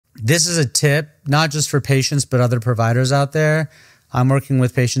this is a tip, not just for patients, but other providers out there. I'm working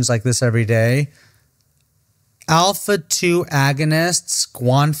with patients like this every day. Alpha-2 agonists,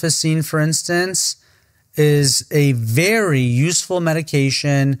 Guanfacine, for instance, is a very useful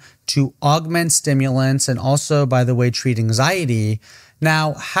medication to augment stimulants and also, by the way, treat anxiety.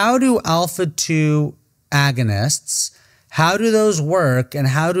 Now, how do alpha-2 agonists, how do those work, and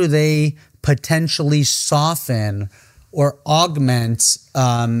how do they potentially soften or augment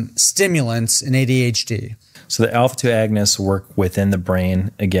stimulants in ADHD? So the alpha-2 agonists work within the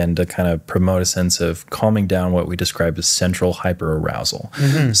brain, again, to kind of promote a sense of calming down what we describe as central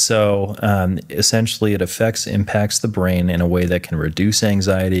hyperarousal. So essentially it impacts the brain in a way that can reduce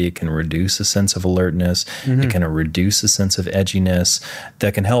anxiety, it can reduce a sense of alertness, it can reduce a sense of edginess,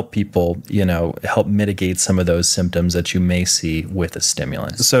 that can help people, you know, help mitigate some of those symptoms that you may see with a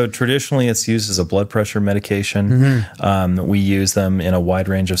stimulant. So traditionally it's used as a blood pressure medication. We use them in a wide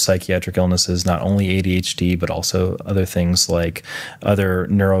range of psychiatric illnesses, not only ADHD, but also other things like other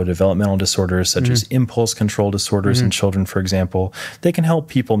neurodevelopmental disorders, such as impulse control disorders in children, for example. They can help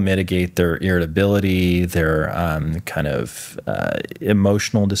people mitigate their irritability, their kind of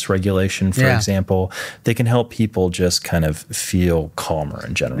emotional dysregulation, for example. They can help people just kind of feel calmer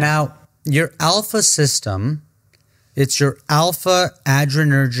in general. Now, your alpha system, it's your alpha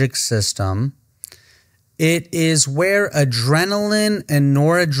adrenergic system. It is where adrenaline and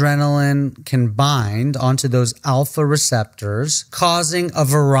noradrenaline can bind onto those alpha receptors, causing a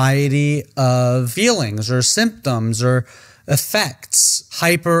variety of feelings or symptoms or effects.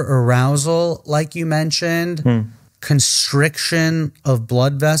 Hyperarousal, like you mentioned, constriction of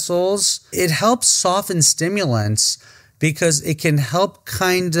blood vessels. It helps soften stimulants because it can help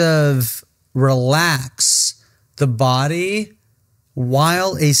kind of relax the body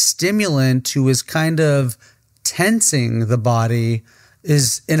while a stimulant who is kind of tensing the body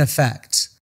is in effect.